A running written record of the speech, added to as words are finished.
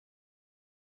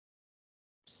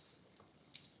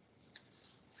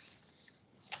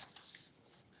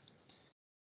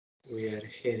we are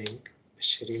hearing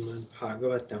SRIMAD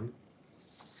BHAGAVATAM.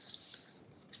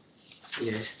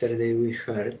 Yesterday we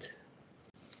heard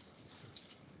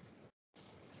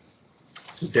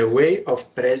the way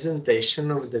of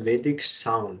presentation of the Vedic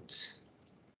sounds,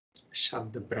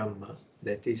 Shabda Brahma,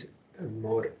 that is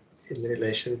more in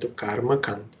relation to Karma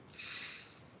Canto,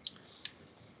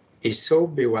 is so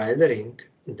bewildering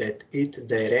that it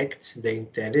directs the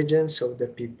intelligence of the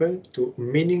people to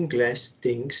meaningless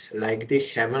things like the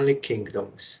heavenly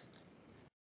kingdoms.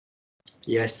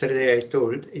 Yesterday I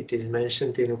told, it is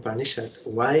mentioned in Upanishad,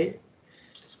 why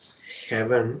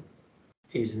heaven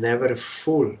is never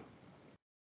full.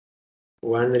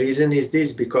 One reason is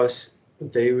this, because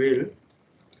they will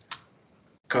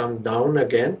come down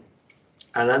again.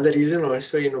 Another reason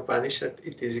also in Upanishad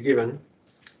it is given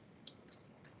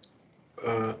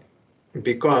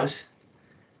because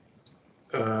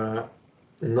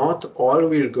not all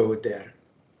will go there,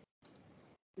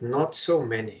 not so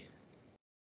many.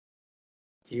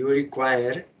 You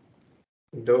require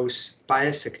those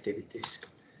pious activities.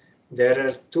 There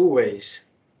are two ways.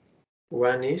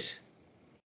 One is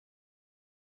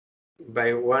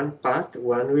by one path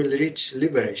one will reach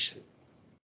liberation.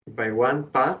 By one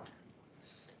path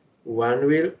one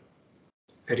will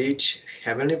reach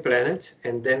heavenly planets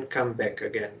and then come back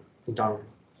again down.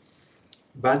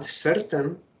 But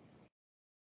certain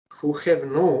who have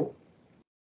no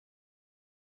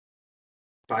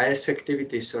pious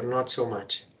activities or not so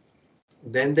much,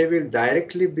 then they will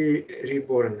directly be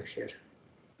reborn here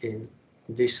in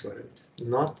this world,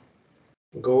 not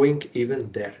going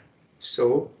even there.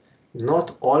 So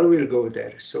not all will go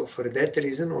there. So for that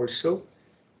reason also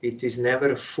it is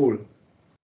never full.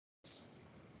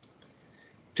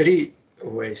 Three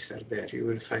ways are there, you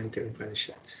will find in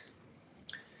Upanishads.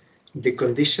 The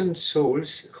conditioned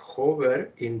souls hover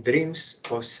in dreams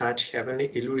of such heavenly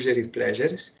illusory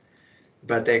pleasures,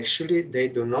 but actually they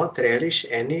do not relish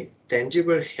any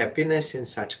tangible happiness in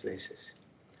such places.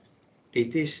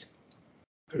 It is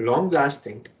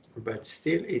long-lasting, but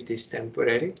still it is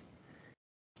temporary,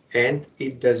 and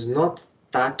it does not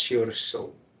touch your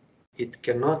soul. It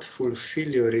cannot fulfill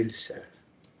your real self.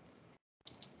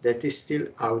 That is still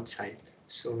outside,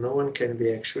 so no one can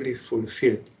be actually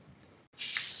fulfilled.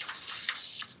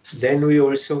 Then we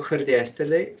also heard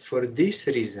yesterday, for this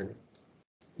reason,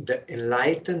 the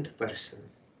enlightened person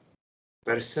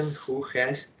who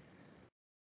has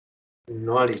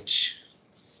knowledge,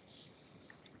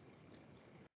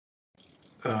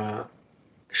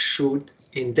 should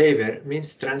endeavor,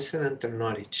 means transcendental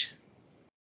knowledge,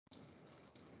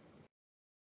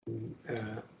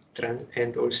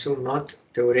 and also not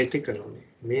theoretical only,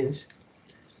 means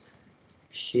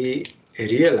he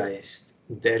realized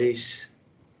there is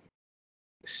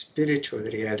spiritual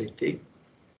reality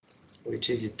which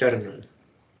is eternal.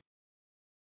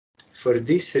 For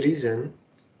this reason,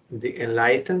 the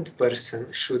enlightened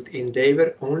person should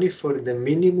endeavor only for the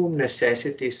minimum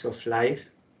necessities of life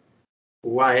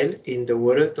while in the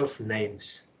world of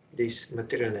names, these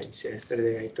material names.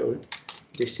 Yesterday I told,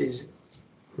 this is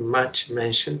much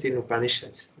mentioned in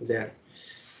Upanishads. There,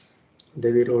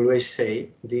 they will always say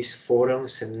these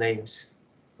forms and names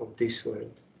of this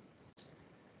world.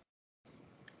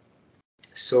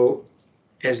 So,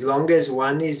 as long as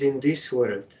one is in this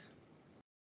world,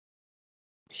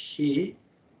 he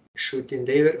should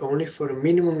endeavor only for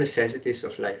minimum necessities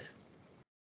of life.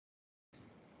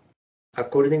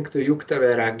 According to Yukta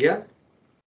Vairagya,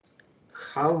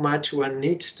 how much one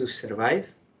needs to survive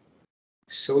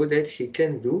so that he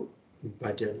can do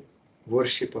bhajan,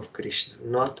 worship of Krishna.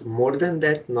 Not more than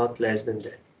that, not less than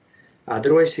that.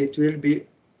 Otherwise it will be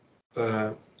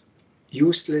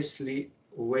uselessly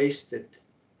wasted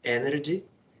energy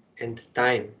and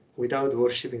time without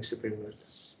worshipping Supreme Lord.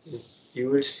 You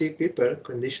will see people,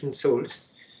 conditioned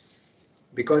souls,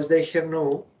 because they have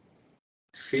no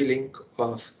feeling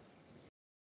of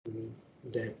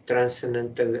the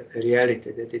transcendental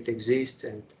reality, that it exists,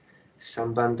 and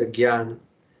Sambandha Gyan,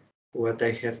 what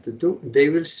I have to do, they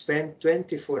will spend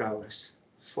 24 hours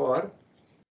for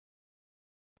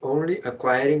only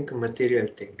acquiring material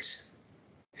things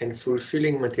and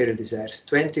fulfilling material desires,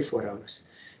 24 hours.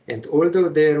 And although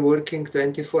they are working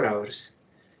 24 hours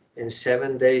and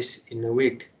 7 days in a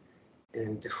week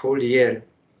and the whole year,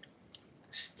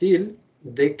 still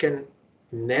they can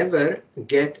never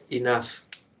get enough.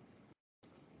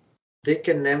 They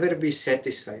can never be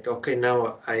satisfied. Okay,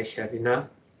 now I have enough.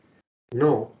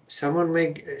 No, someone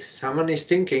is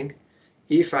thinking,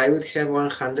 if I would have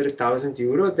 100,000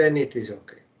 euro, then it is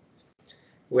okay.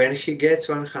 When he gets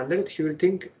 100, he will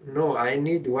think, no, I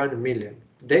need 1 million.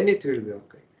 Then it will be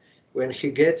okay. When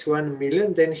he gets 1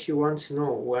 million, then he wants,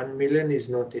 no, 1 million is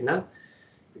not enough.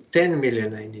 10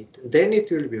 million I need. Then it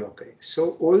will be okay.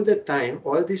 So all the time,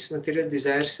 all these material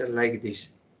desires are like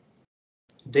this.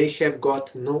 They have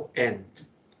got no end.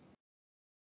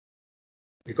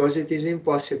 Because it is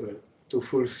impossible to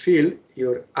fulfill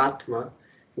your Atma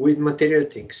with material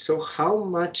things. So how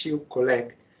much you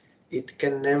collect, you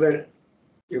can never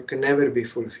be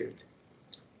fulfilled.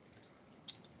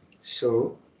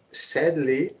 So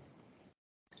sadly,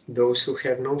 those who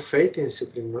have no faith in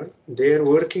Supreme Lord, they are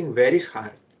working very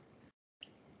hard,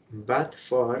 but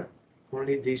for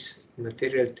only these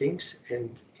material things,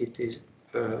 and it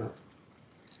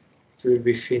will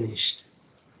be finished.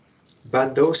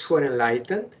 But those who are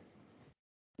enlightened,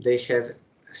 they have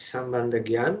Sambandha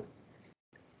Gyan,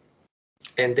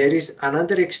 and there is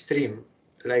another extreme,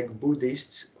 like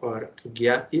Buddhists or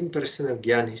impersonal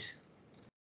Gyanis.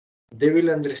 They will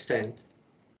understand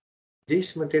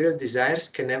these material desires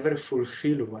can never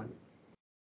fulfill one.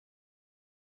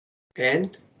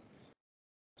 And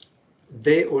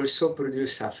they also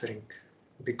produce suffering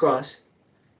because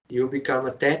you become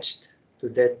attached to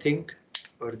that thing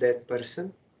or that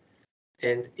person,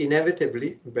 and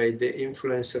inevitably, by the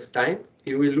influence of time,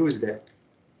 you will lose that.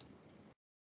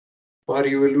 Or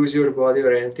you will lose your body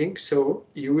or anything, so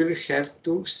you will have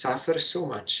to suffer so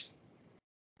much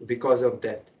because of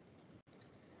that.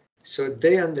 So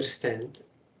they understand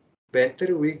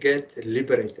better we get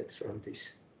liberated from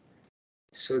this.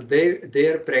 So they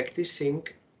are practicing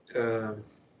that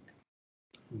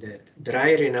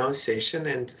dry renunciation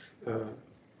and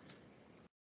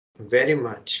very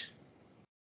much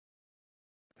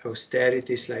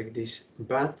austerities like this,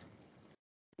 but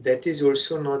that is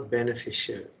also not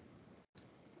beneficial.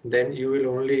 Then you will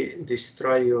only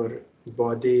destroy your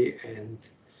body and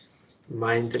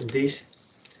mind and this.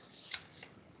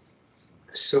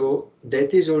 So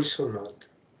that is also not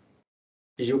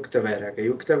Yukta Vairagya.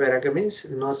 Yukta Vairagya means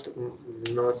not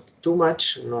too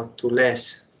much, not too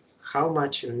less. How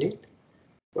much you need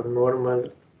for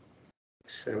normal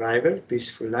survival,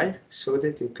 peaceful life, so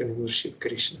that you can worship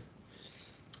Krishna.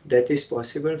 That is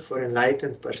possible for an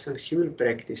enlightened person. He will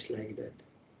practice like that.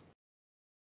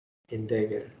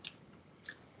 Endeavor.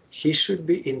 He should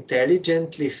be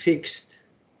intelligently fixed.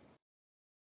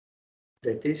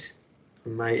 That is,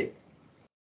 my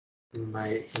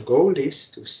goal is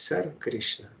to serve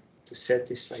Krishna, to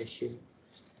satisfy him.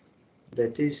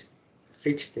 That is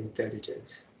fixed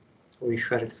intelligence. We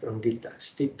heard from Gita,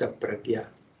 Stita Pragya,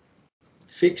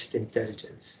 fixed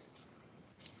intelligence.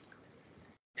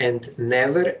 And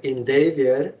never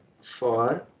endeavor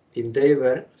for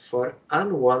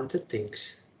unwanted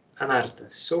things,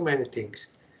 anarthas, so many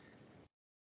things.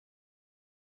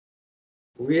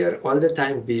 We are all the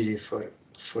time busy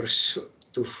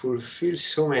to fulfill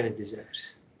so many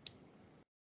desires,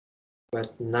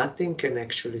 but nothing can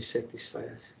actually satisfy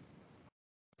us.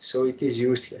 So it is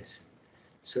useless.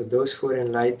 So those who are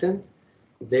enlightened,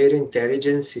 their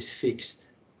intelligence is fixed.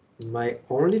 My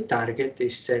only target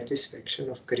is satisfaction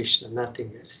of Krishna,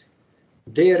 nothing else.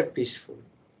 They are peaceful,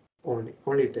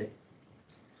 only they.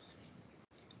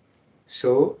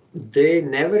 So they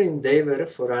never endeavor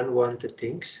for unwanted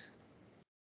things,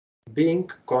 being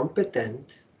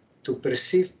competent to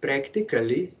perceive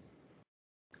practically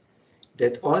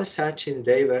that all such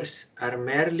endeavors are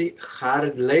merely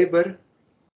hard labor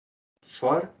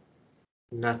for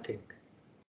nothing.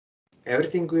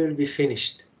 Everything will be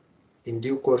finished in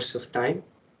due course of time.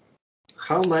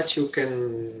 How much you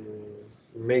can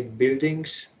make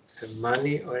buildings,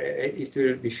 money, or it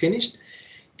will be finished.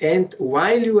 And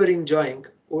while you are enjoying,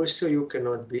 also you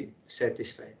cannot be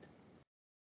satisfied.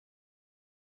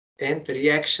 And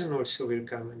reaction also will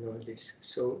come in all this.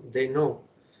 So they know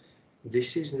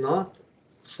this is not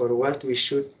for what we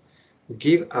should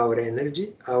give our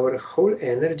energy. Our whole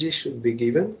energy should be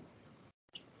given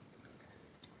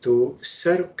to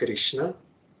serve Krishna,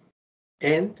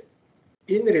 and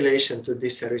in relation to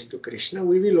this service to Krishna,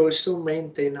 we will also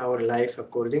maintain our life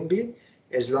accordingly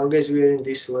as long as we are in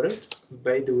this world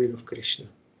by the will of Krishna.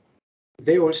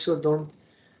 They also don't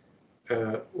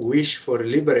wish for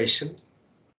liberation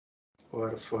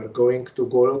or for going to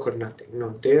Golok or nothing. No,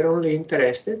 they are only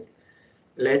interested,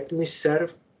 let me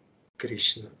serve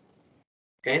Krishna.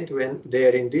 And when they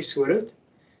are in this world,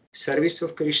 service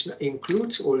of Krishna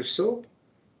includes also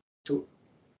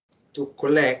to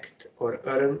collect or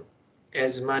earn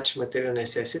as much material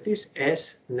necessities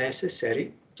as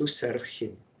necessary to serve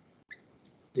him.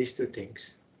 These two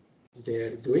things they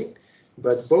are doing,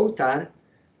 but both are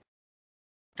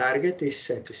target is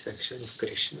satisfaction of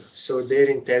Krishna. So their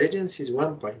intelligence is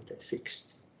one-pointed,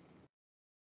 fixed.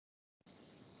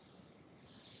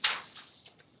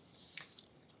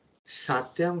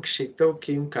 Satyam Kshito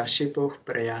Kim Kashipoh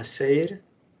Prayasair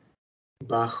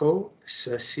Baho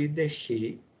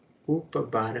Swasidehi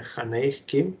Upabarhaneih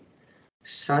Kim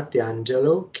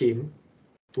Satyanjalo Kim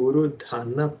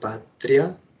Purudhana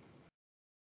Patrya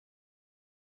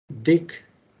Dik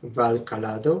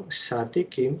Valkalado Sati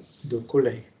Kim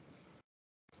Dukulei.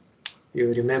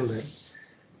 You remember,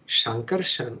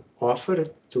 Shankarshan offered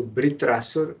to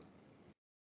Britrasur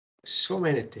so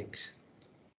many things.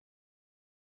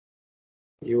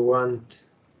 You want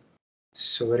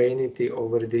sovereignty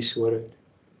over this world.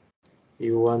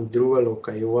 You want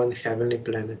Dhruvaloka, you want heavenly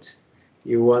planets.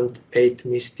 You want 8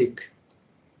 mystic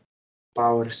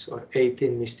powers or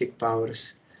 18 mystic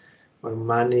powers or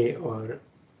money or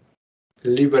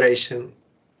liberation.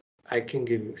 I can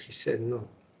give you. He said, no,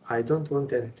 I don't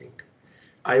want anything.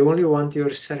 I only want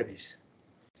your service.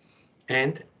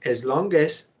 And as long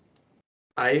as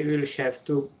I will have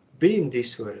to be in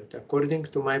this world, according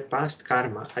to my past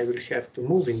karma, I will have to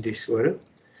move in this world.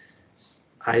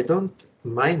 I don't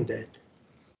mind that.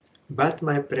 But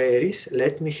my prayer is,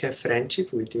 let me have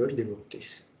friendship with your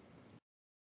devotees.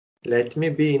 Let me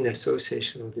be in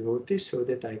association of devotees so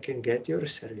that I can get your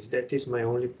service. That is my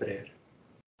only prayer.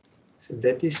 So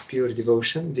that is pure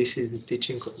devotion. This is the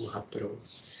teaching of Mahaprabhu.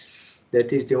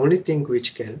 That is the only thing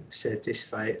which can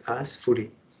satisfy us fully.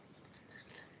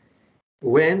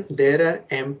 When there are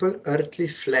ample earthly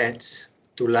flats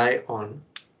to lie on,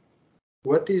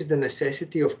 what is the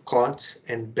necessity of cots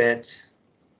and beds?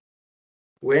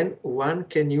 When one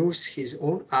can use his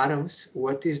own arms,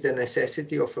 what is the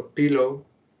necessity of a pillow?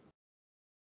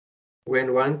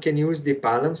 When one can use the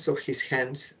palms of his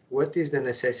hands, what is the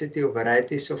necessity of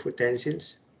varieties of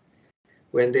utensils?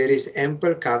 When there is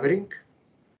ample covering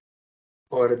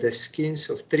or the skins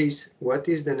of trees, what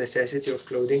is the necessity of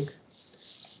clothing?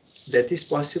 That is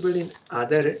possible in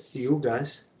other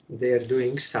yugas, they are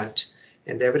doing such,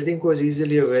 and everything was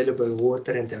easily available,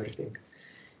 water and everything.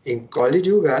 In Kali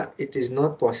Yuga, it is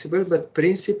not possible, but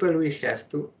principle we have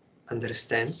to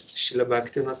understand. Srila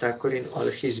Bhaktivinoda Thakur in all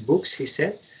his books, he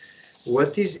said,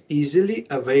 what is easily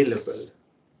available.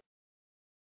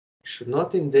 Should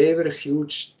not endeavor a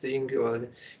huge thing. Or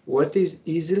what is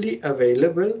easily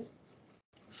available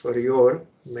for your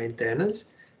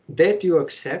maintenance, that you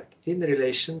accept in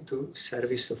relation to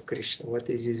service of Krishna. What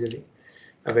is easily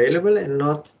available and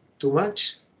not too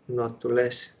much, not too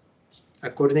less.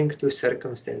 According to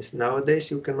circumstance. Nowadays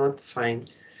you cannot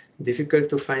find, difficult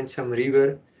to find some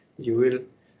river. You will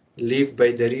live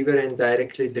by the river and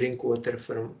directly drink water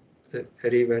from a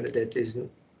river. That is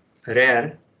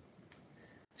rare.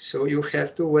 So you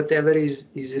have to, whatever is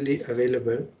easily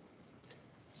available.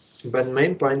 But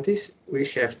main point is, we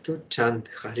have to chant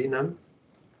Harinam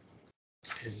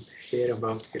and hear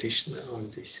about Krishna, all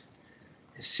this.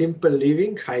 Simple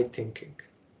living, high thinking.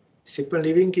 Simple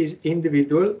living is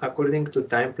individual according to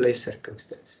time, place,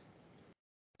 circumstance.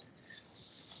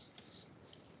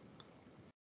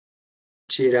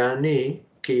 Chirani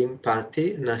kim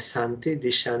pati nasanti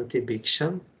dishanti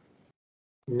bhiksham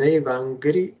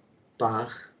naivangri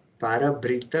pach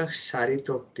parabrita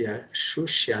saritopya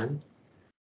shushyan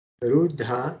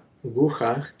rudha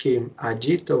guha kim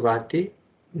ajitovati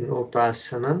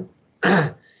nopasanam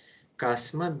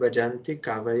kasmad bhajanti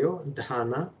kavayo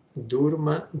dhana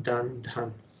durma dan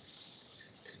dhan.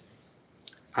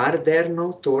 Are there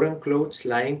no torn clothes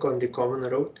lying on the common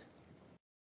road?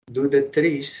 Do the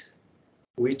trees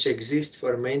which exist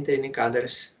for maintaining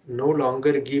others no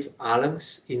longer give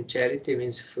alms? In charity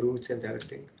means fruits and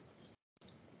everything.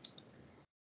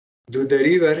 Do the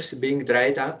rivers being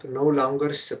dried up no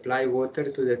longer supply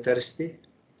water to the thirsty?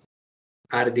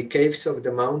 Are the caves of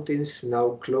the mountains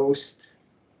now closed?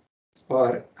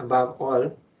 Or above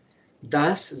all,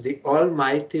 does the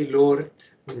Almighty Lord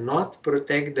not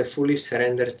protect the fully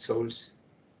surrendered souls?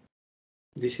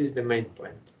 This is the main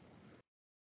point.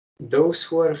 Those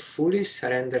who are fully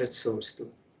surrendered souls to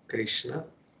Krishna,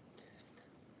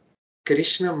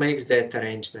 Krishna makes that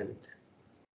arrangement.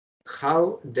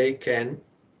 How they can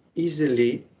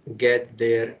easily get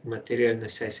their material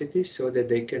necessities so that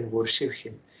they can worship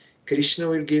him. Krishna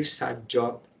will give such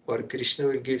job, or Krishna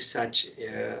will give such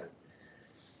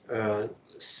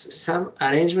some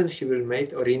arrangement he will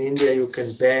make, or in India you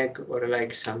can beg or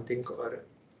like something, or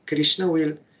Krishna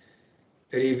will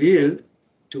reveal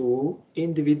to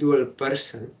individual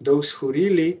person, those who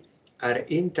really are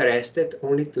interested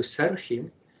only to serve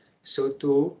him, so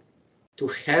to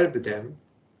help them,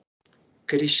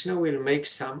 Krishna will make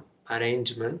some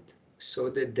arrangement so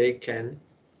that they can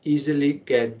easily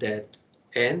get that,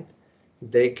 and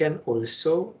they can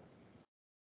also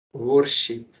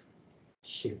worship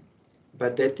him.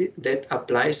 but that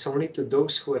applies only to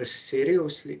those who are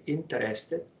seriously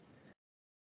interested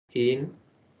in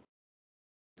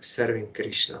serving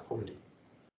Krishna only.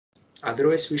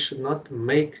 Otherwise, we should not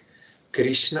make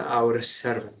Krishna our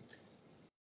servant.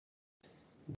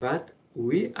 But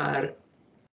we are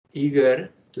eager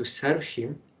to serve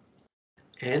him,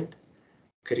 and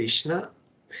Krishna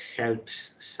helps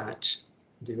such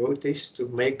devotees to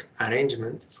make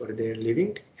arrangement for their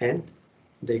living, and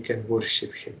they can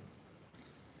worship him.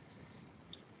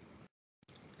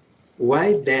 Why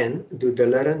then do the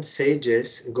learned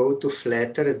sages go to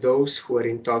flatter those who are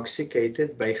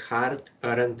intoxicated by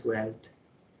hard-earned wealth?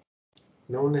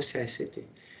 No necessity.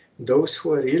 Those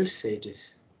who are real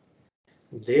sages,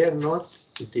 they are not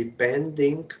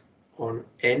depending on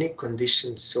any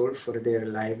conditioned soul for their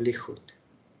livelihood.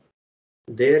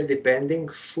 They are depending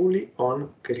fully on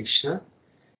Krishna.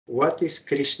 What is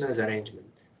Krishna's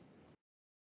arrangement?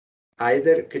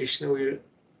 Either Krishna will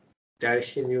tell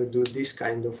him, you do this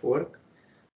kind of work,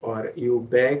 or you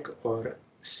beg, or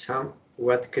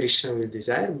what Krishna will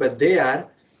desire, but they are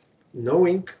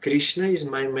knowing Krishna is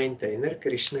my maintainer,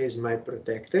 Krishna is my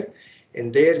protector,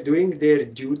 and they are doing their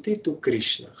duty to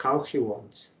Krishna, how he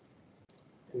wants.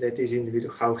 And that is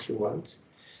individual, how he wants.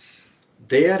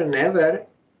 They are never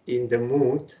in the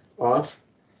mood of,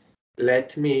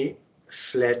 let me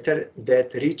flatter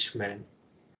that rich man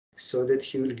so that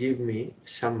he will give me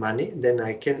some money, then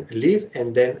I can live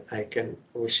and then I can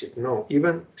worship. No,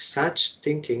 even such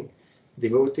thinking,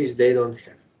 devotees, they don't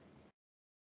have.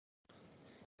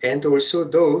 And also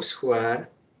those who are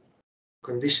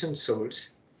conditioned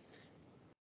souls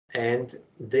and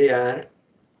they are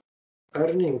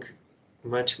earning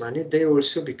much money, they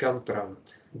also become proud.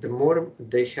 The more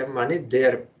they have money, they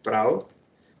are proud.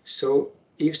 So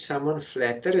if someone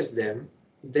flatters them,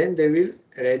 then they will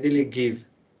readily give.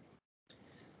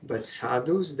 But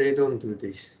sadhus, they don't do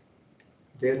this.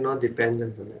 They are not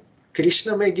dependent on them.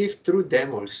 Krishna may give through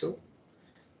them also,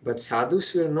 but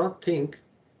sadhus will not think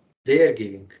they are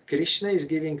giving. Krishna is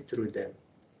giving through them.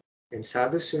 And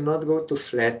sadhus will not go to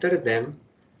flatter them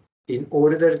in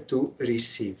order to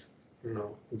receive.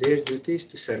 No, their duty is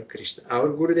to serve Krishna. Our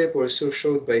Gurudev also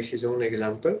showed by his own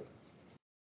example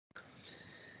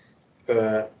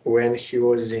when he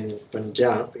was in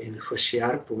Punjab, in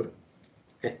Hoshiarpur,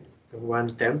 one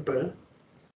temple,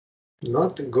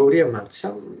 not Gauriya Mat,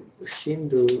 some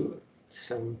Hindu,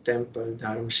 some temple,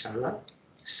 Dharamshala,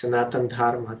 Sanatan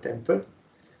Dharma temple.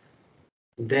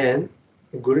 Then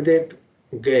Gurudev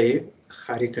gave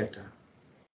Harikatha.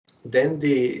 Then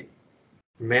the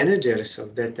managers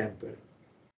of that temple,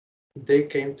 they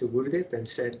came to Gurudev and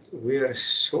said, we are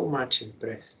so much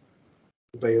impressed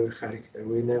by your Harikatha,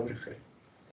 we never heard.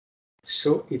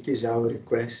 So it is our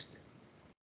request,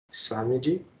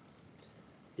 Swamiji,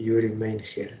 you remain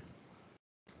here.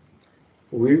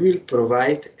 We will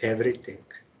provide everything,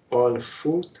 all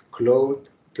food,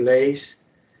 clothes, place,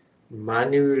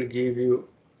 money will give you,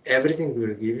 everything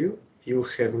will give you. You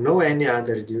have no any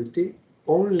other duty,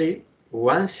 only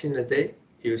once in a day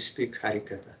you speak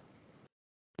Harikatha.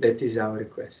 That is our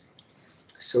request.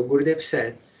 So Gurudev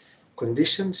said,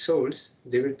 conditioned souls,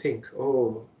 they will think,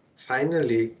 oh,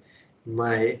 finally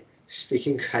my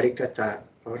speaking Harikatha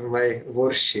or my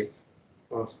worship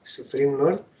of Supreme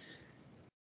Lord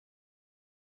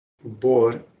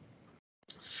bore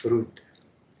fruit,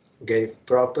 gave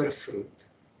proper fruit,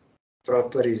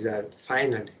 proper result,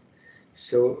 finally.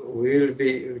 So we will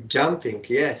be jumping,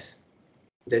 yes.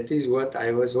 That is what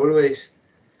I was always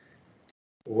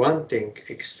wanting,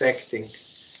 expecting.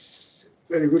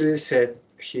 But the Guru said,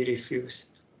 he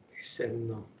refused. He said,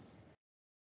 no.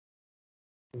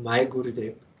 My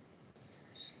Gurudev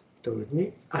told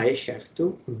me I have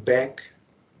to beg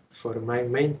for my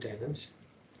maintenance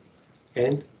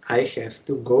and I have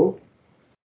to go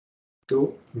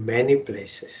to many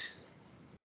places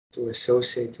to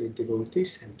associate with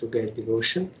devotees and to get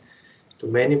devotion. To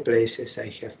many places I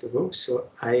have to go, so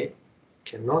I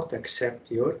cannot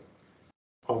accept your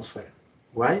offer.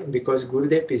 Why? Because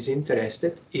Gurudev is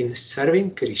interested in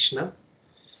serving Krishna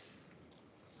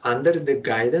under the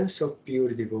guidance of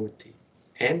pure devotee,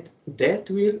 and that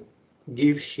will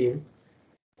give him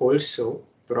also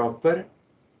proper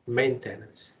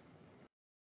maintenance,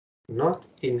 not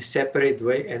in separate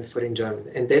way and for enjoyment.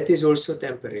 And that is also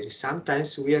temporary.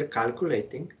 Sometimes we are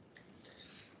calculating,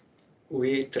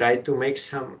 we try to make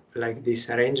some like this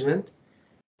arrangement,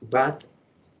 but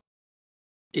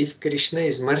if Krishna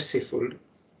is merciful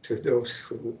to those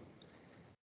who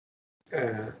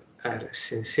are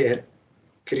sincere,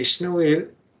 Krishna will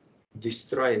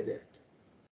destroy that.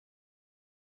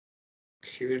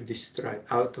 He will destroy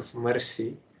out of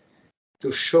mercy.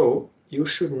 to show you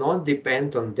should not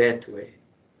depend on that way.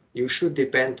 You should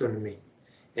depend on me.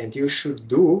 And you should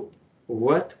do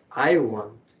what I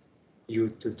want you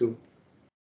to do.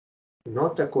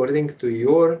 Not according to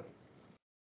your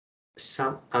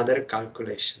some other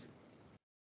calculation.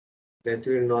 That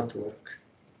will not work.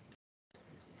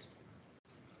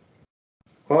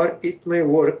 Or it may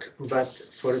work, but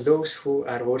for those who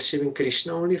are worshipping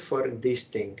Krishna only for these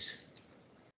things.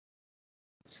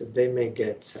 So they may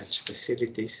get such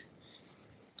facilities.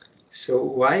 So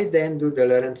why then do the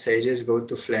learned sages go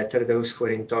to flatter those who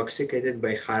are intoxicated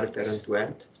by heart-earned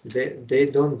wealth? They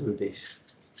don't do this,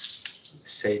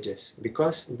 sages,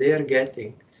 because they are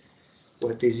getting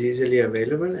what is easily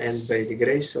available and by the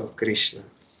grace of Krishna.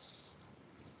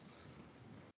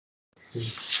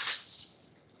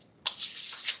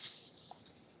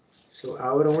 So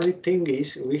our only thing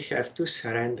is we have to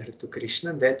surrender to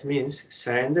Krishna. That means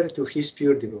surrender to his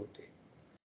pure devotee.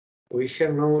 We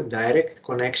have no direct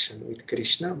connection with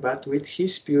Krishna, but with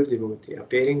his pure devotee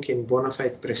appearing in bona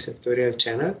fide preceptorial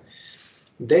channel.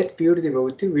 That pure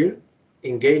devotee will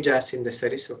engage us in the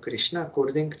service of Krishna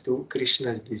according to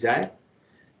Krishna's desire,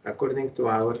 according to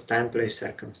our time, place,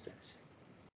 circumstance.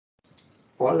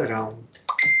 All around.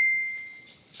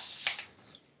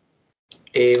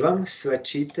 Evam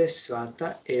svachite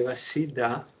svata eva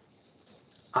siddha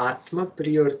atma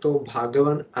priyorto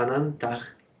bhagavan anantah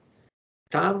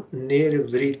tam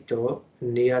nirvrito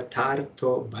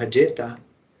niyathartho bhajeta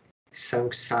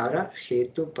samsara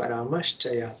hetu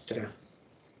paramascha yatra.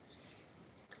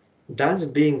 Thus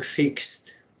being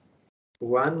fixed,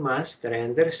 one must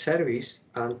render service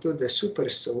unto the super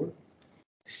soul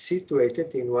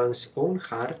situated in one's own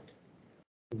heart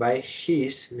by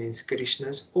his, means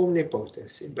Krishna's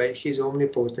omnipotency, by his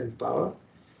omnipotent power.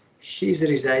 He is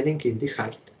residing in the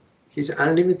heart. He's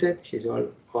unlimited, he's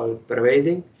all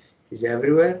pervading, he's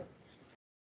everywhere,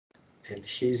 and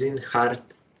he's in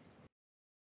heart.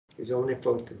 He's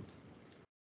omnipotent.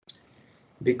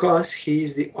 Because he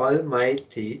is the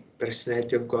almighty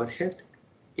personality of Godhead,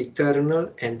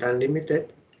 eternal and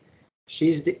unlimited, he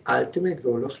is the ultimate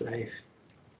goal of life.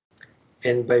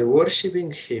 And by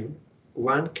worshipping him,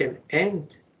 one can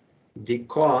end the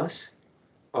cause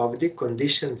of the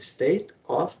conditioned state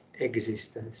of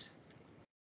existence.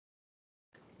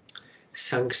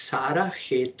 Samsara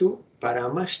hetu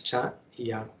paramascha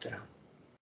yatra.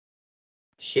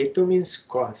 Hetu means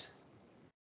cause,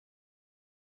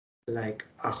 like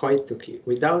ahoituki,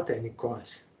 without any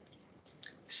cause.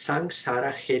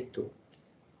 Samsara hetu.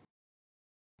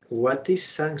 What is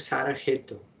samsara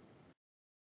hetu?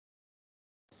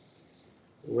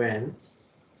 When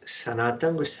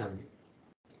Sanatana Goswami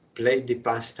played the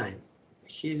pastime,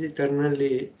 he is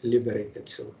eternally liberated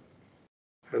soul,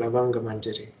 Lavanga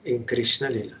Manjari, in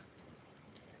Krishna Lila.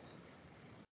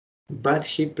 But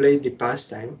he played the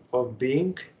pastime of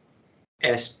being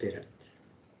aspirant.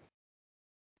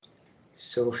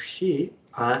 So he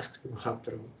asked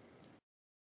Mahaprabhu,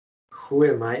 who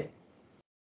am I?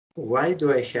 Why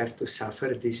do I have to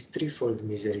suffer these threefold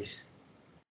miseries?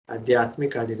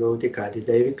 Adhyatmika, Adibhautika,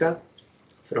 Adidevika,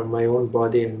 from my own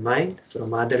body and mind,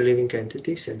 from other living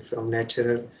entities, and from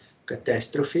natural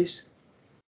catastrophes.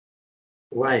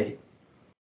 Why?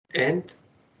 And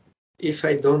if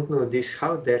I don't know this,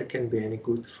 how there can be any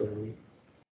good for me?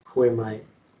 Who am I?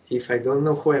 If I don't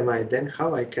know who am I, then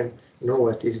how I can know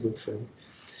what is good for me?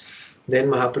 Then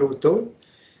Mahaprabhu told,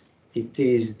 it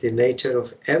is the nature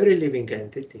of every living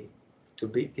entity to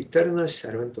be eternal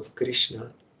servant of Krishna.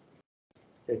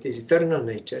 That is eternal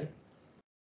nature.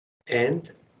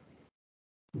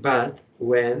 But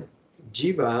when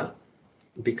Jiva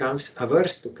becomes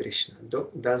averse to Krishna,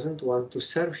 doesn't want to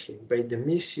serve him by the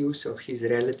misuse of his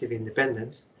relative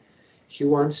independence, he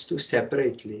wants to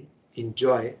separately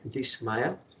enjoy this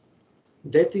Maya.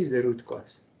 That is the root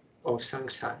cause of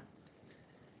samsara.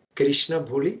 Krishna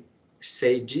bhuli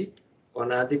seiji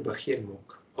onadi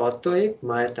bahirmukh. Otoeb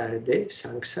Maya tarde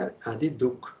samsar adi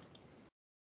dukh.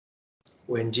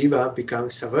 When Jiva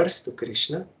becomes averse to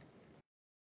Krishna,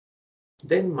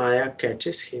 then Maya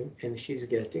catches him and he's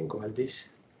getting all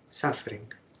this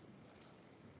suffering.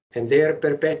 And they are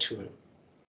perpetual,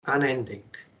 unending,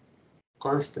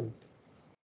 constant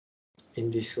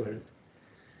in this world.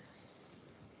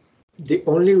 The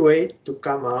only way to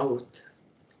come out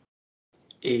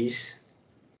is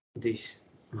this.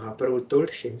 Mahaprabhu told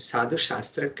him, Sadhu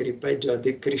Shastra Kripa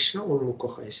Jodi Krishna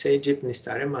Unmukho Sejip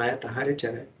Nistare Maya Tahare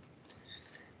Chare.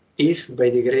 If by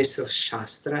the grace of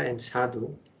Shastra and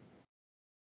Sadhu,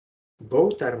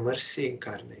 both are mercy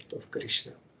incarnate of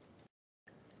Krishna,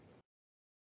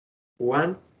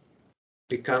 one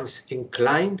becomes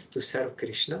inclined to serve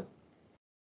Krishna,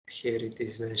 here it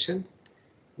is mentioned,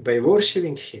 by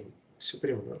worshipping him,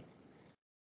 Supreme Lord,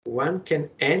 one can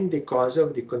end the cause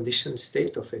of the conditioned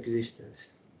state of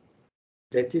existence.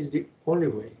 That is the only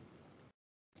way.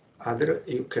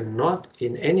 You cannot,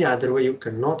 in any other way, you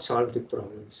cannot solve the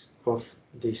problems of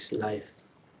this life.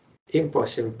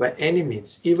 Impossible by any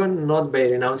means, even not by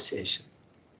renunciation.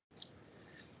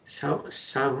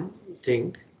 Some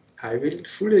think, I will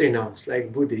fully renounce,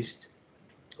 like Buddhists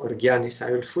or Jnanis,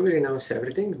 I will fully renounce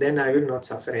everything, then I will not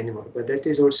suffer anymore. But that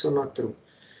is also not true.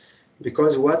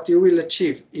 Because what you will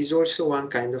achieve is also one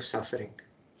kind of suffering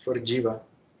for Jiva.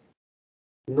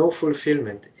 No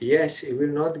fulfillment. Yes, you will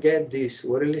not get this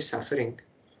worldly suffering,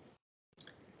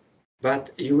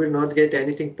 but you will not get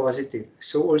anything positive.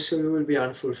 So also you will be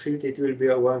unfulfilled. It will be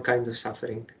one kind of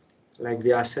suffering, like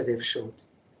Vyasadeva showed.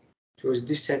 He was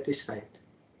dissatisfied,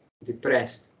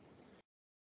 depressed,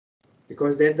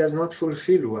 because that does not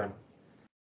fulfill one.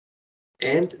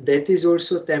 And that is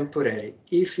also temporary.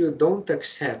 If you don't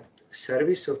accept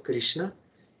service of Krishna,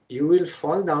 you will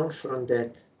fall down from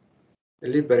that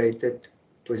liberated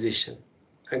position.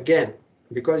 Again,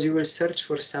 because you will search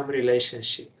for some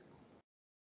relationship.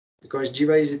 Because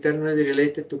Jiva is eternally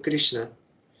related to Krishna.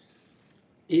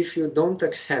 If you don't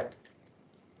accept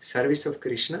service of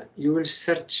Krishna, you will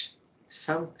search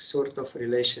some sort of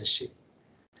relationship.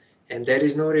 And there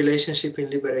is no relationship in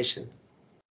liberation.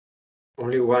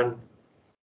 Only one.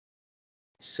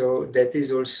 So that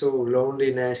is also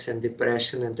loneliness and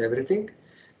depression and everything.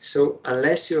 So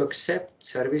unless you accept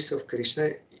service of Krishna,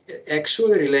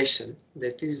 actual relation,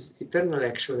 that is eternal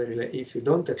actual relation, if you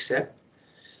don't accept,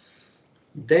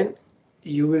 then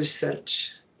you will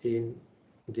search in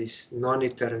these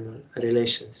non-eternal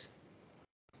relations.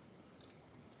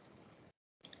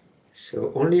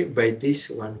 So only by this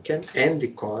one can end the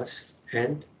cause,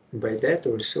 and by that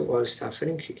also all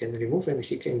suffering he can remove and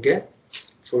he can get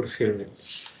fulfillment.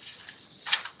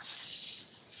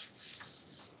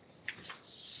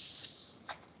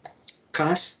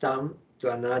 Kastam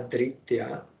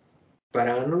tvanadritya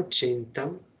parano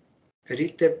chintam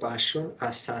rite pashun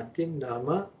asatim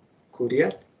nama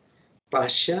kuryat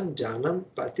pashyan janam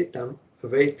patitam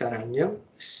vaitaranyam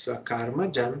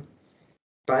swakarma jan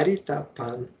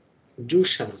paritapan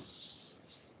jushanam.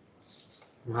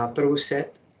 Mahaprabhu said,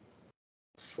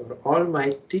 for all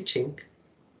my teaching,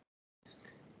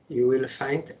 you will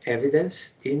find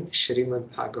evidence in SRIMAD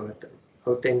BHAGAVATAM,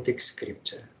 authentic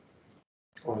scripture.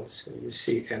 Also, you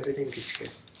see, everything is here.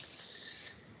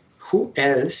 Who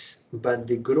else but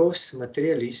the gross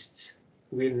materialists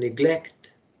will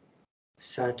neglect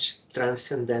such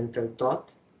transcendental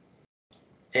thought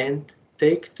and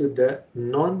take to the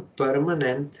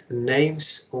non-permanent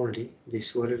names only,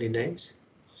 these worldly names,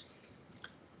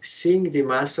 seeing the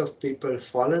mass of people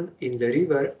fallen in the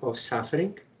river of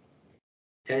suffering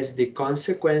as the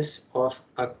consequence of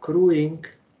accruing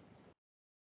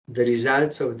the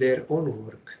results of their own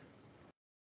work.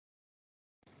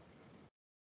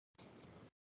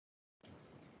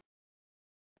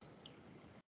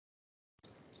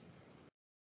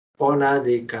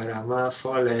 Onadi karama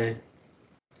fole,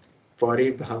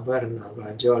 pori bhavar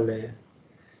nava jole,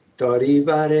 tori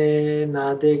vare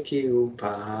nadeki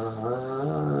upai.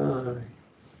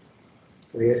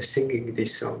 We are singing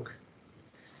this song.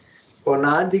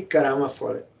 Onadi karama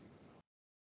fole.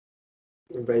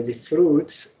 By the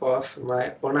fruits of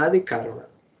my onadi karma,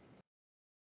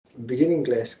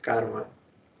 beginningless karma,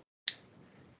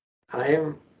 I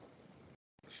am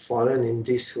fallen in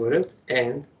this world,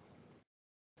 and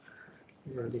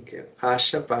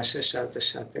Asha Pasha Shata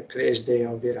Shata Klesh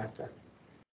Deya Virata.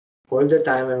 All the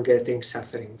time I'm getting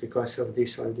suffering because of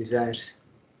these all desires.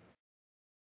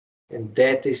 And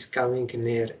that is coming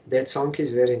near. That song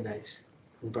is very nice.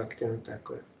 Bhaktivinoda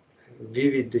Thakur.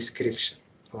 Vivid description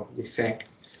of the fact.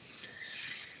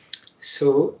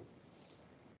 So,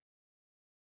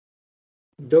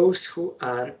 those who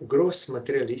are gross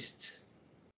materialists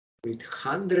with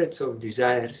hundreds of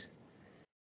desires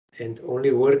and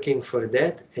only working for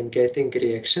that and getting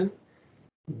reaction,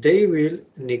 they will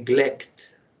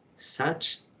neglect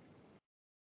such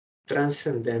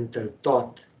transcendental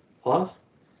thought of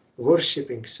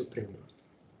worshipping Supreme Lord,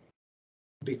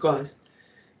 because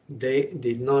they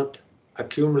did not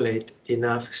accumulate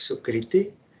enough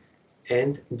sukriti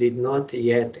and did not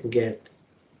yet get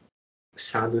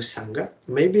sadhu sangha.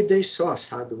 Maybe they saw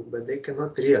sadhu, but they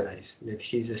cannot realize that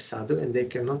he is a sadhu, and they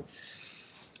cannot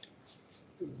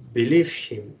believe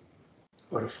him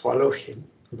or follow him.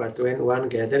 But when one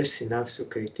gathers enough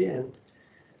sukriti and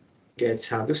gets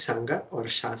sadhu sangha or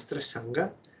shastra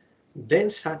sangha, then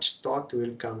such thought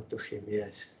will come to him.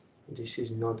 Yes, this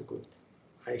is not good.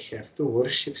 I have to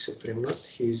worship Supreme Lord.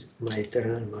 He is my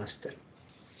eternal master.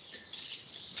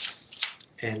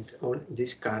 And on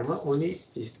this karma only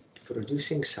is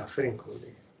producing suffering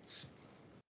only.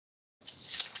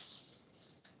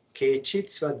 Kechit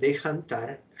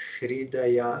svadehantar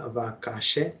hridaya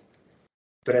vakashe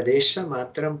pradesha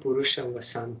matram purusham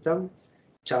vasantam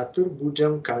chatur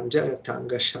bhujam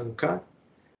kanjaratanga shanka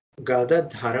gada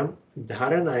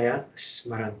dharanaya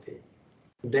smaranti.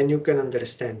 Then you can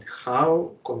understand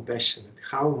how compassionate,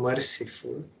 how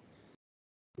merciful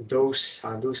those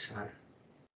sadhus are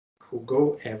who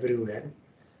go everywhere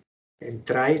and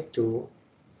try to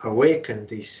awaken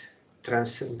this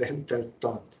transcendental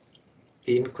thought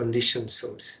in conditioned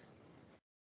souls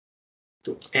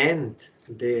to end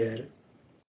their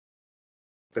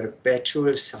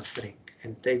perpetual suffering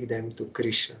and take them to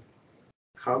Krishna.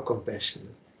 How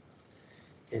compassionate.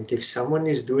 And if someone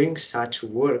is doing such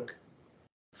work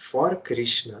for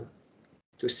Krishna,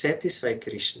 to satisfy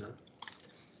Krishna,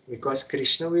 because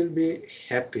Krishna will be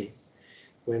happy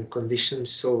when conditioned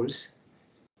souls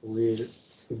will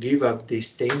give up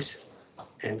these things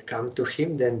and come to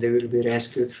him, then they will be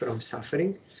rescued from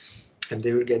suffering and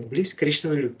they will get bliss. Krishna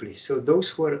will be pleased. So those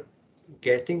who are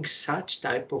getting such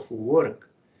type of work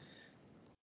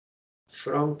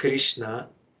from Krishna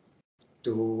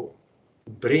to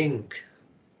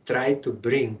try to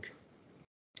bring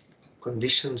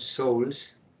conditioned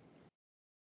souls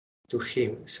to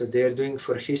him. So they are doing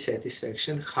for his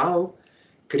satisfaction. How?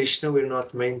 Krishna will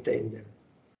not maintain them.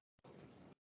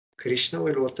 Krishna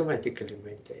will automatically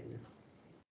maintain them.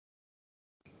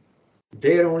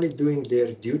 They are only doing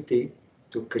their duty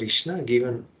to Krishna,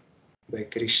 given by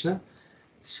Krishna.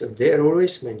 So they are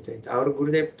always maintained. Our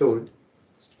Gurudev told,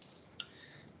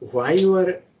 why you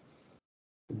are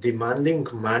demanding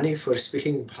money for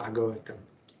speaking Bhagavatam?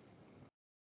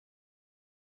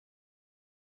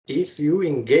 If you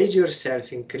engage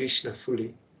yourself in Krishna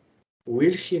fully,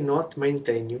 will he not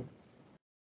maintain you?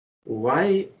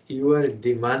 Why you are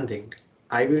demanding,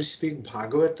 I will speak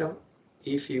Bhagavatam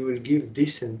if you will give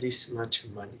this and this much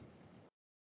money?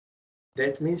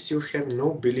 That means you have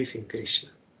no belief in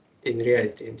Krishna in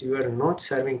reality, and you are not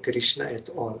serving Krishna at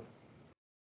all.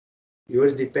 You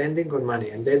are depending on money,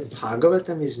 and that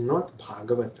Bhagavatam is not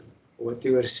Bhagavatam. What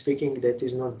you are speaking, that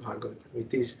is not Bhagavatam.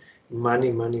 It is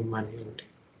money, money, money only,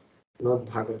 not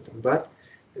Bhagavatam. But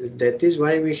that is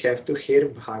why we have to hear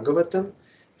Bhagavatam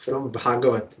from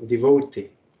Bhagavat, devotee,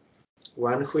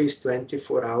 one who is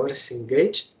 24 hours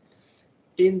engaged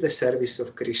in the service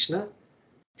of Krishna.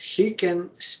 He can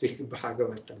speak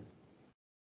Bhagavatam.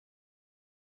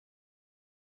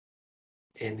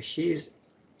 And he is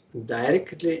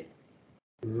directly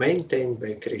maintained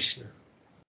by Krishna.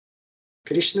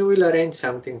 Krishna will arrange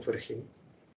something for him.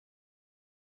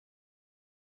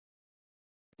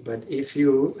 But if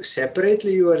you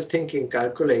separately you are thinking,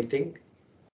 calculating,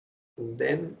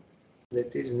 then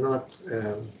that is not,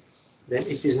 then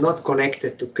it is not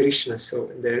connected to Krishna, so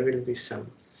there will be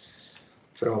some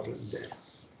problem there.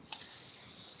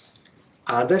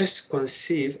 Others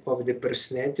conceive of the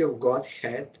personality of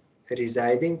Godhead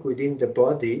residing within the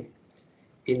body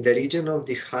in the region of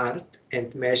the heart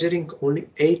and measuring only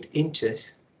 8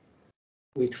 inches,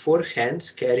 with 4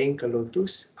 hands carrying a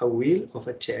lotus, a wheel of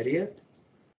a chariot,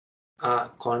 a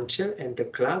conch shell and a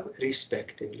club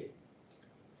respectively.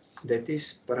 That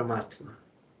is Paramatma.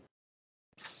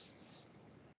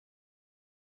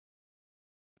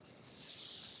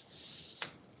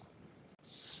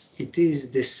 It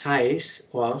is the size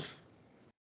of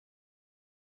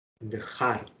the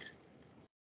heart.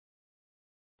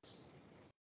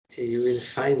 You will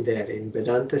find there in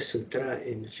Vedanta Sutra,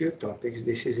 in few topics,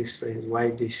 this is explained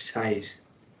why this size.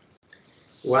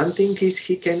 One thing is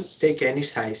he can take any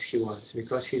size he wants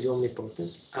because he's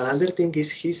omnipotent. Another thing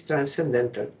is he's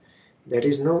transcendental. There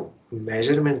is no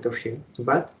measurement of him,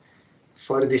 but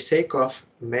for the sake of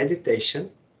meditation,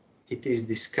 it is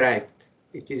described.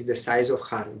 It is the size of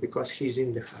heart because he's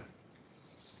in the heart.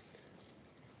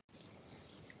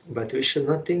 But we should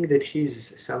not think that he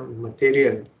is some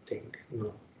material thing.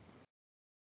 No.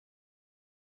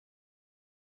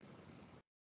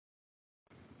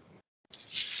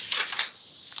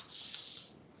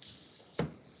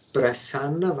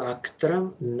 Prasanna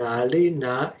Vaktram Nali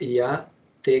Na Ya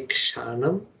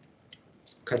Tekshanam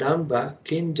Kadamba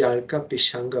Kinjalka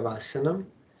Pishanga Vasanam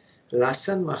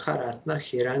Lasan Maharatna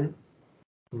Hiran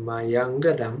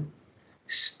Mayangadam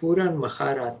Spuran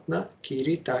Maharatna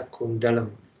Kirita Kundalam.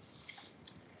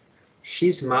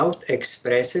 His mouth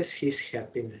expresses his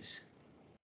happiness.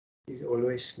 He is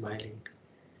always smiling.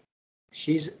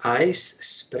 His eyes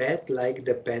spread like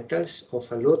the petals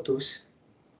of a lotus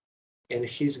and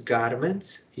his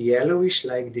garments, yellowish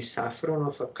like the saffron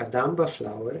of a kadamba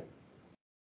flower,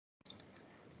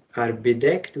 are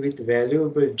bedecked with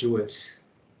valuable jewels.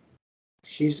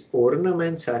 His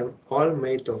ornaments are all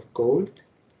made of gold,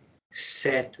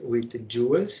 set with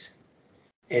jewels,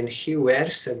 and he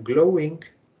wears a glowing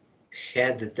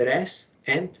headdress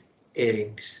and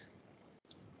earrings.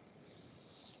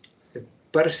 The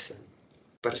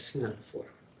personal form.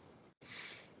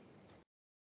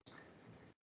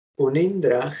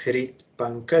 Unindra Hrit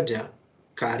Pankaja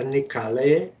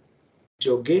Karnikalaye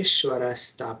Jogeshwara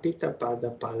Stapita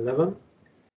Pada Pallavam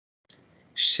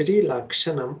Shri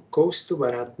Lakshanam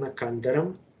Kaustubaratna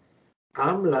Kandaram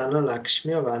Amlana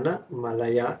Lakshmyavana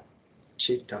Malaya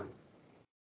Chitam.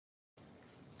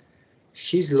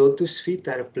 His lotus feet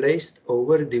are placed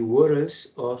over the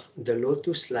whorls of the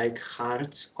lotus-like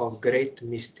hearts of great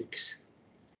mystics.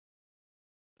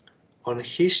 On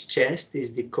his chest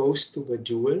is the Kaustuba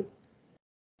jewel,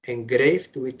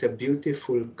 engraved with a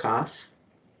beautiful calf,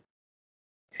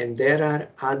 and there are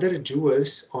other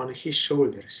jewels on his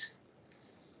shoulders.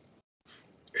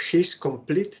 His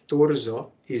complete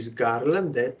torso is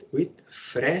garlanded with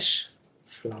fresh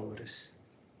flowers.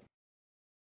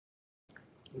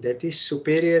 That is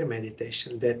superior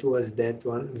meditation. That was that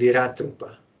one,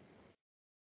 Viratrupa.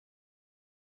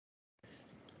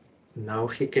 Now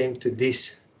he came to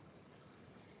this.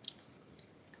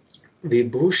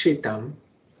 Vibhushitam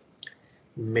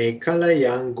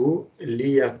Mekalayangu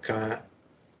Liyakair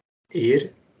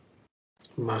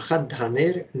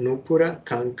Mahadhanir Nupura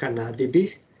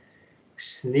Kankanadibih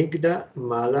Snigda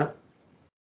Mala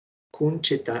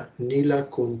Kunchita Nila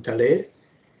Kuntaler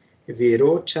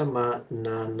Virocha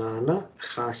Mananana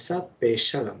Hasa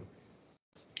Peshalam.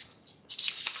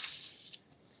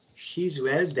 He is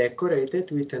well decorated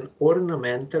with an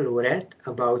ornamental wreath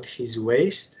about his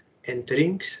waist and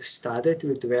rings studded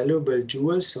with valuable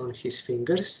jewels on his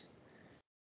fingers,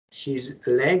 his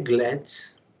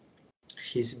leglets,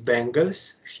 his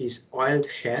bangles, his oiled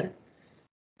hair,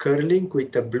 curling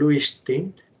with a bluish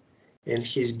tint, and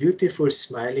his beautiful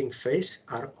smiling face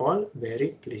are all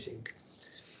very pleasing.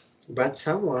 But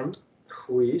someone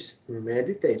who is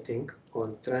meditating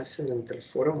on transcendental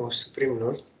form of Supreme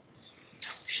Lord,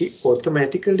 he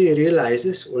automatically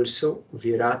realizes also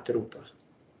Virat Rupa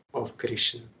of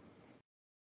Krishna.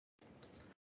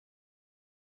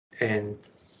 And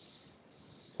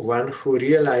one who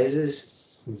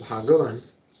realizes Bhagavan,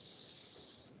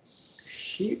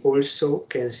 he also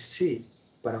can see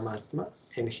Paramatma,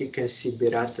 and he can see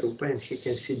Virat Rupa, and he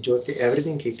can see Jyoti,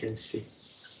 everything he can see.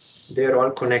 They are all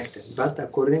connected. But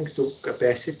according to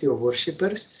capacity of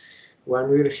worshippers, one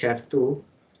will have to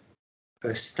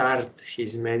start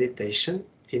his meditation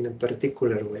in a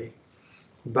particular way.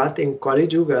 But in Kali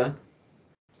Yuga,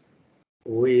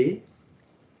 we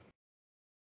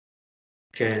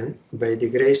can, by the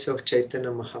grace of Chaitanya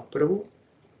Mahaprabhu,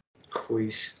 who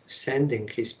is sending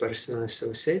his personal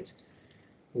associates,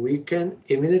 we can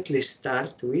immediately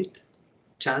start with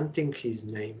chanting his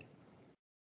name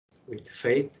with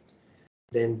faith.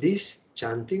 Then this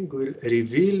chanting will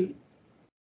reveal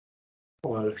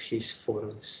all his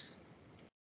forms.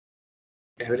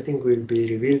 Everything will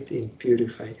be revealed in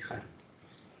purified heart.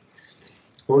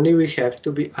 Only we have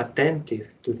to be attentive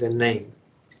to the name.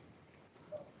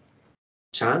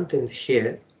 Chant and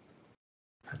hear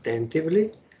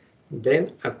attentively.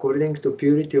 Then, according to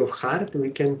purity of heart,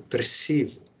 we can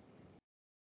perceive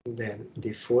then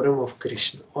the form of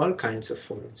Krishna, all kinds of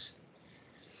forms.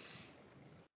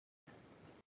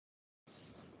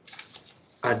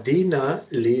 Adina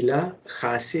lila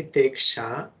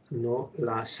hasiteksha no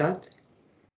lasat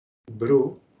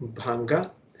bru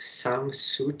bhanga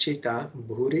samsuchita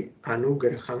bhuri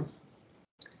anugraham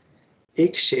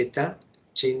iksheta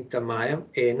chintamayam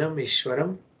enam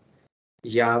ishwaram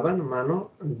yavan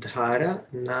mano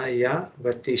dhara naya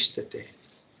vatishtate.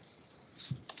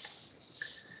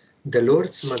 The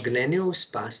Lord's magnanimous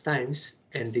pastimes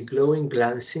and the glowing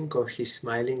glancing of his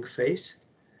smiling face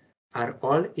are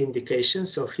all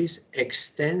indications of his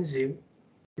extensive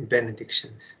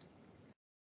benedictions.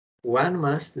 One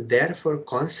must therefore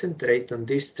concentrate on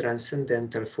this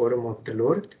transcendental form of the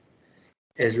Lord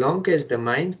as long as the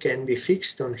mind can be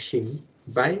fixed on him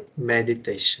by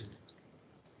meditation.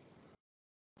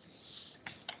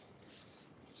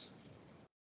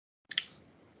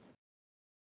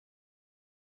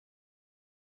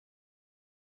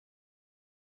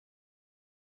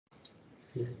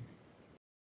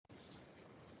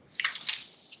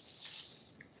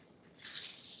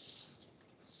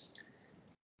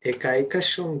 Ekaika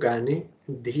shungani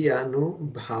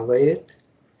dhiyanu bhavayet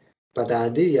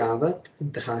padadi yavat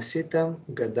dhasitam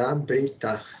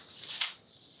gadabrita.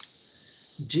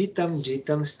 Jitam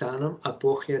jitam stanam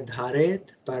apohya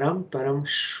dharayat param param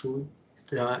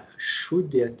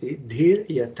shudyati dhir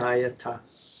yatha yatha.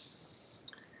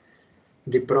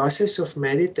 The process of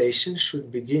meditation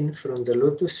should begin from the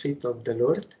lotus feet of the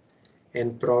Lord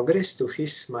and progress to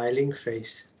his smiling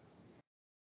face.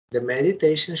 The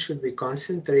meditation should be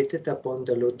concentrated upon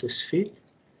the lotus feet,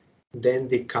 then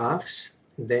the calves,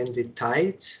 then the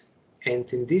thighs,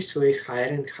 and in this way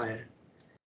higher and higher.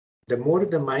 The more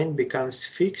the mind becomes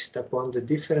fixed upon the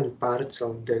different parts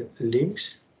of the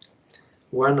limbs,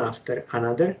 one after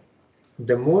another,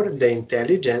 the more the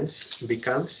intelligence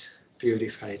becomes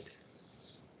purified.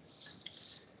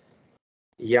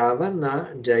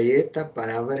 Yavana jayeta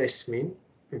paravaresmin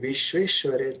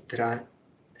vishveshware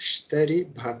drashtari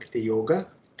bhakti yoga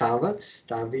tavat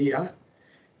staviya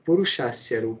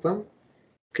purushasya rupam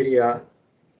kriya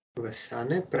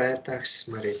vasane prayatah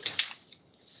smareta.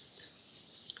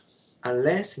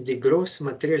 Unless the gross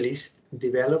materialist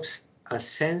develops a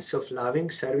sense of loving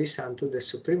service unto the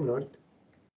Supreme Lord,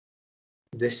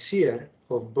 the seer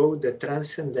of both the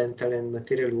transcendental and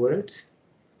material worlds,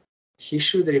 he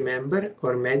should remember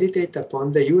or meditate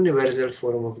upon the universal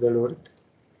form of the Lord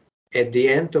at the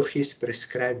end of his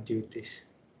prescribed duties.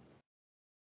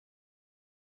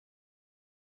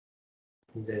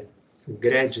 The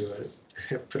gradual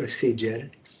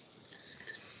procedure.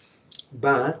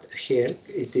 But here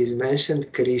it is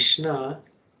mentioned Krishna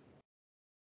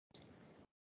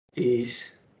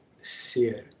is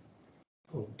seer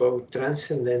of both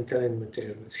transcendental and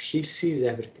material worlds. He sees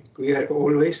everything. We are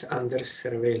always under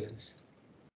surveillance.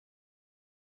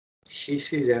 He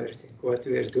sees everything, what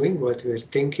we are doing, what we are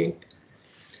thinking,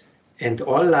 and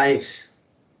all lives.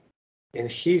 And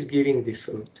he is giving the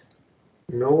fruit.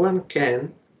 No one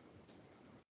can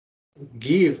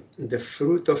give the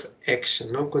fruit of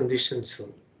action, no conditioned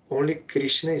soul. Only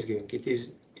Krishna is giving. It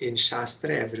is in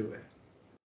Shastra everywhere.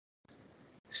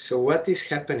 So what is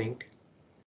happening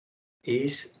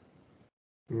is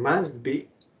must be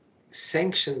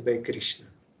sanctioned by Krishna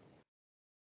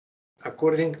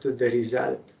according to the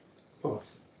result of,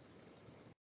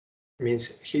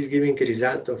 means he's giving a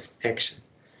result of action.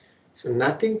 So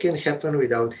nothing can happen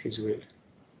without his will.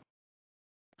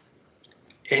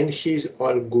 And he is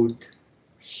all good.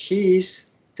 He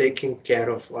is taking care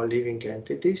of all living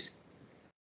entities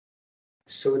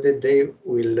so that they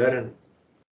will learn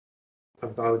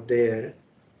about their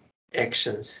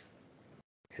actions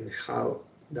and how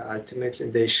ultimately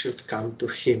they should come to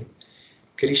him.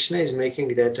 Krishna is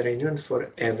making that arrangement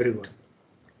for everyone.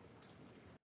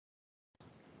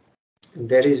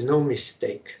 There is no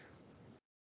mistake.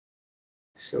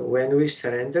 So when we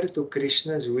surrender to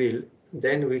Krishna's will,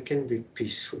 then we can be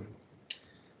peaceful.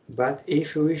 But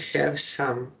if we have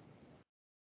some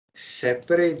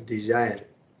separate desire,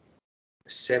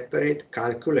 separate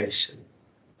calculation,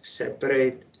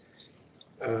 separate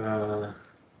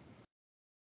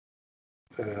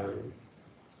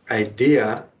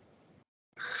idea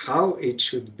how it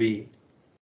should be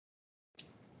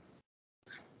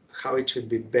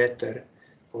better,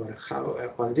 or how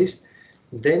on this,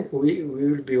 then we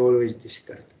will be always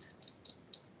disturbed.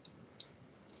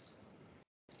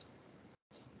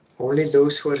 Only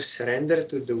those who are surrendered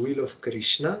to the will of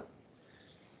Krishna,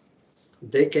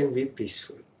 they can be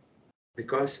peaceful,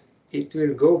 because it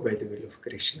will go by the will of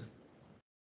Krishna.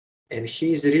 And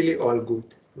he is really all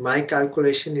good. My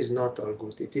calculation is not all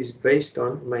good. It is based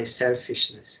on my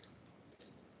selfishness.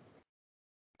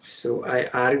 So I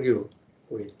argue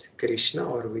with Krishna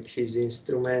or with his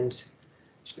instruments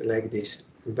like this.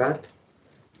 But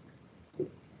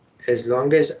as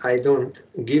long as I don't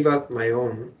give up my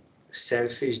own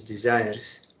selfish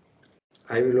desires,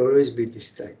 I will always be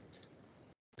disturbed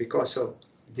because of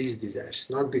these desires,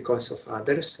 not because of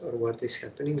others or what is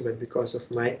happening, but because of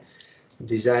my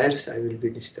desires I will be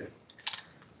disturbed.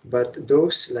 But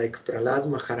those like Prahlad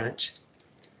Maharaj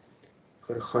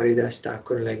or Haridas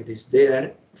Thakur like this, they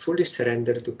are fully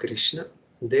surrendered to Krishna.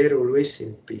 They are always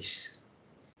in peace.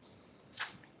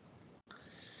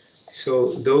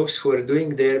 So those who are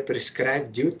doing their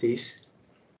prescribed duties,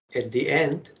 at the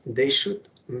end, they should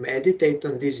meditate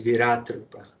on this Virat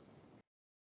Rupa.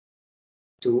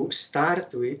 To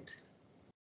start with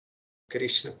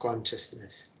Krishna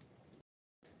consciousness.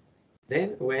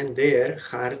 Then when their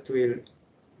heart will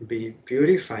be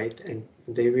purified and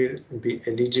they will be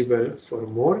eligible for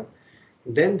more,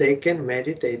 then they can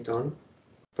meditate on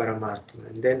Paramatma.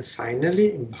 And then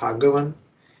finally Bhagavan,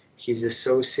 his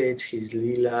associates, his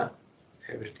Leela,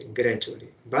 everything gradually.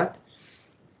 But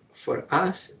for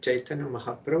us, Chaitanya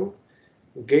Mahaprabhu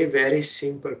gave very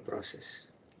simple process.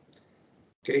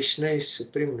 Krishna is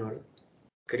Supreme Lord.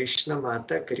 Krishna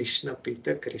Mata, Krishna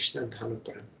Pita, Krishna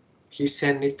Dhanupran. He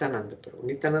sent Nityananda Prabhu.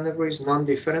 Nityananda Prabhu is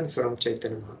non-different from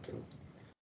Chaitanya Mahaprabhu.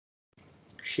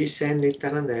 He sent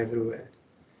Nityananda everywhere.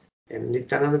 And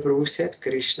Nityananda Prabhu said,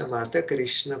 Krishna Mata,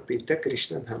 Krishna Pita,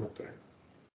 Krishna Dhanupran.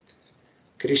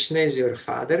 Krishna is your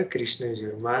father, Krishna is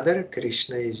your mother,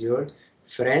 Krishna is your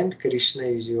friend, Krishna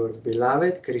is your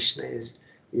beloved, Krishna is,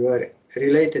 you are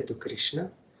related to Krishna.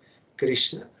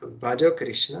 Krishna, Bhajo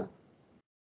Krishna,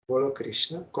 Bolo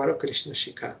Krishna, Koro Krishna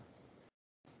Shikha.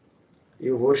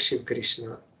 You worship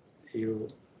Krishna, you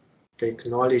take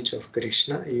knowledge of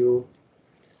Krishna, you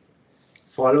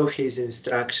follow his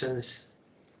instructions,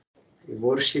 you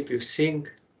worship, you sing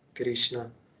Krishna.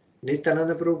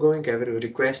 Nityananda Prabhu going everywhere,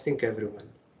 requesting everyone.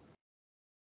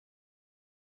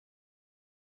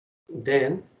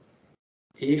 Then,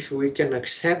 if we can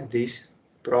accept this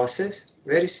process,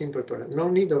 very simple process, no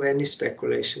need of any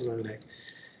speculation on life.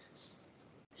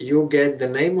 You get the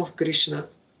name of Krishna,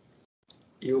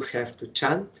 you have to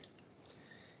chant,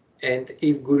 and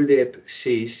if Gurudev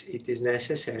sees it is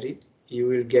necessary, you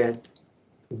will get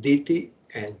deity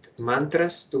and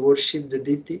mantras to worship the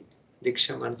deity,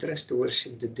 Diksha mantras to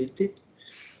worship the deity.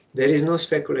 There is no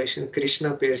speculation.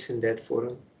 Krishna appears in that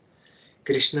form.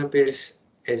 Krishna appears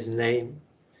as name.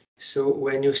 So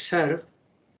when you serve,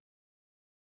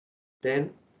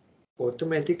 then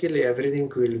automatically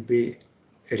everything will be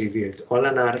revealed. All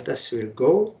anarthas will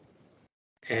go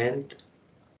and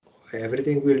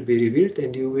everything will be revealed,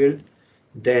 and you will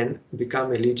then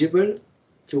become eligible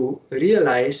to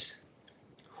realize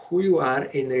who you are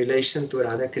in relation to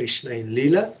Radha Krishna in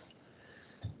Leela,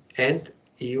 and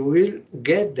you will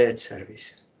get that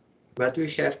service. But we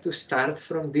have to start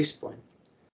from this point.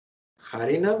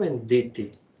 Harinam and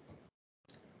Diti.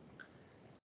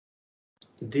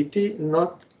 Diti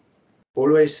not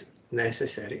always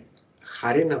necessary.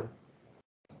 Harinam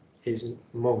is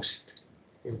most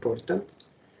important.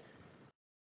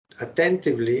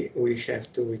 Attentively, we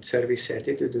have to, with service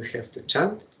attitude, we have to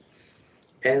chant.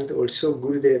 And also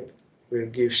Gurudev will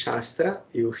give Shastra.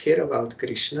 You hear about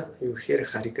Krishna, you hear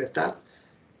Harikatha,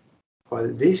 all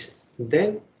this.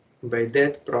 Then by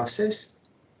that process,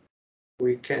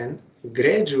 we can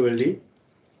gradually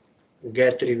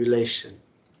get revelation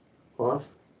of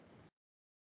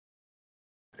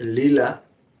Leela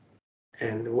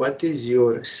and what is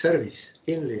your service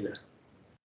in Leela.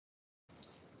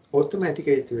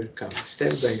 Automatically it will come step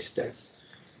by step.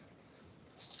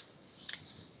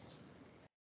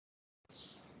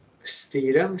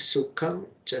 Stiram sukham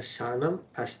chasanam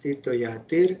astito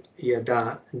yatir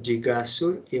yada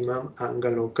jigasur imam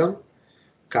angalokam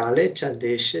kale cha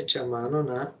deshe cha mano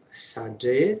na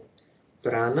sajayet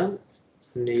pranam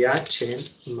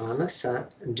niyachen manasa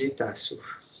jitasur.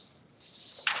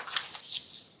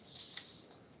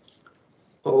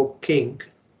 O king,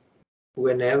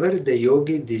 whenever the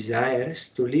yogi desires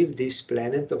to leave this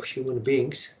planet of human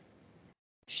beings,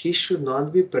 he should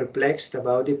not be perplexed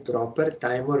about the proper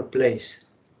time or place,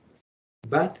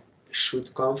 but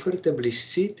should comfortably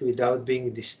sit without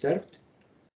being disturbed,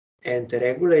 and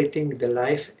regulating the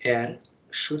life air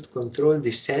should control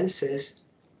the senses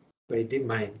by the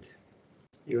mind.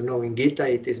 You know, in Gita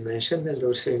it is mentioned, and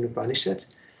also in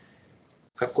Upanishads,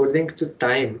 according to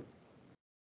time,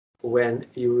 when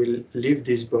you will leave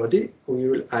this body, you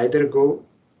will either go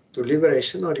to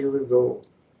liberation or you will go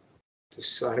to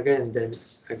Swarga and then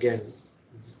again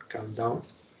come down.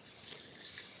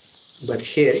 But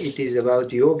here it is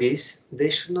about yogis.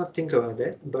 They should not think about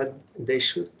that, but they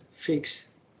should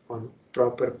fix on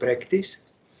proper practice.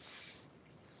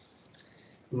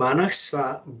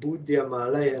 Manasva buddhya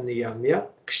malaya niyamya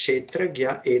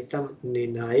kshetragya etam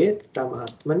ninayet tam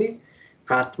atmani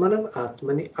atmanam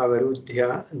atmani avarudhya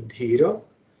dhiro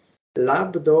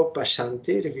labdo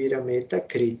pashantir virameta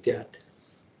krityat.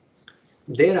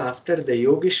 Thereafter, the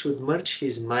yogi should merge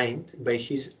his mind by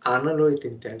his unalloyed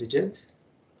intelligence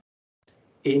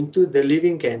into the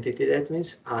living entity, that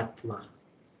means Atma,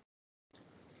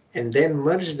 and then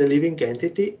merge the living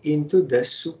entity into the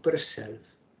super self.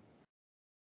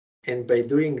 And by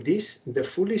doing this, the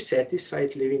fully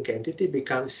satisfied living entity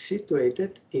becomes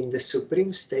situated in the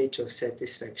supreme stage of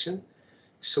satisfaction,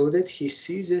 so that he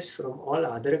ceases from all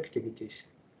other activities.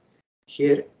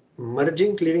 Here,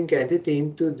 merging living entity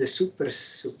into the super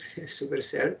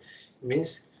self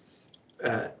means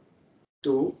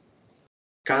to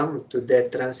come to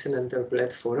that transcendental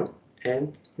platform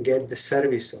and get the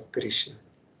service of Krishna.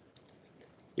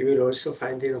 You will also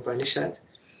find in Upanishads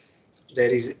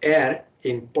there is air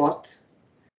in pot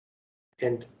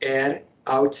and air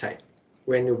outside.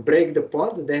 When you break the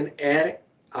pot, then air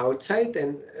outside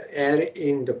and air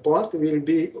in the pot will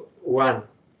be one.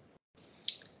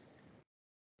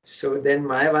 So then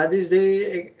Mayavadis,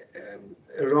 they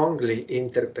wrongly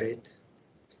interpret,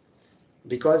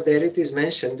 because there it is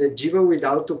mentioned that Jiva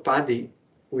without Upadhi,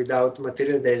 without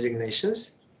material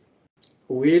designations,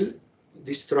 will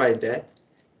destroy that,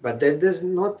 but that does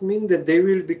not mean that they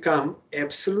will become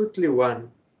absolutely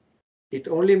one. It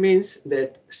only means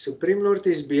that Supreme Lord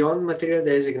is beyond material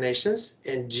designations,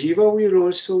 and Jiva will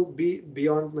also be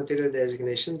beyond material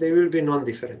designation. They will be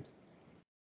non-different.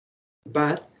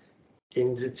 But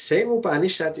in the same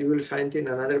Upanishad, you will find in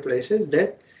another places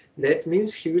that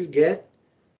means he will get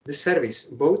the service.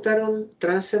 Both are on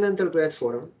transcendental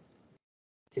platform.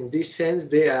 In this sense,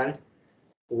 they are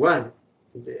one.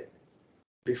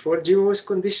 Before Jiva was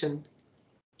conditioned,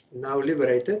 now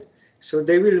liberated, so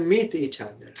they will meet each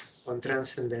other on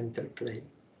transcendental plane.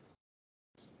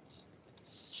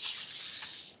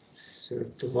 So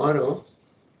tomorrow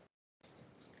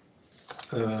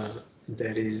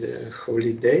there is a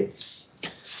holy day,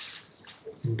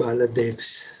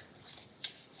 Baladev's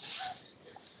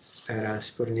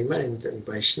Ras Purnima and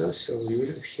Vaishnava, so we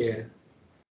will hear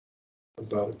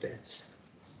about that.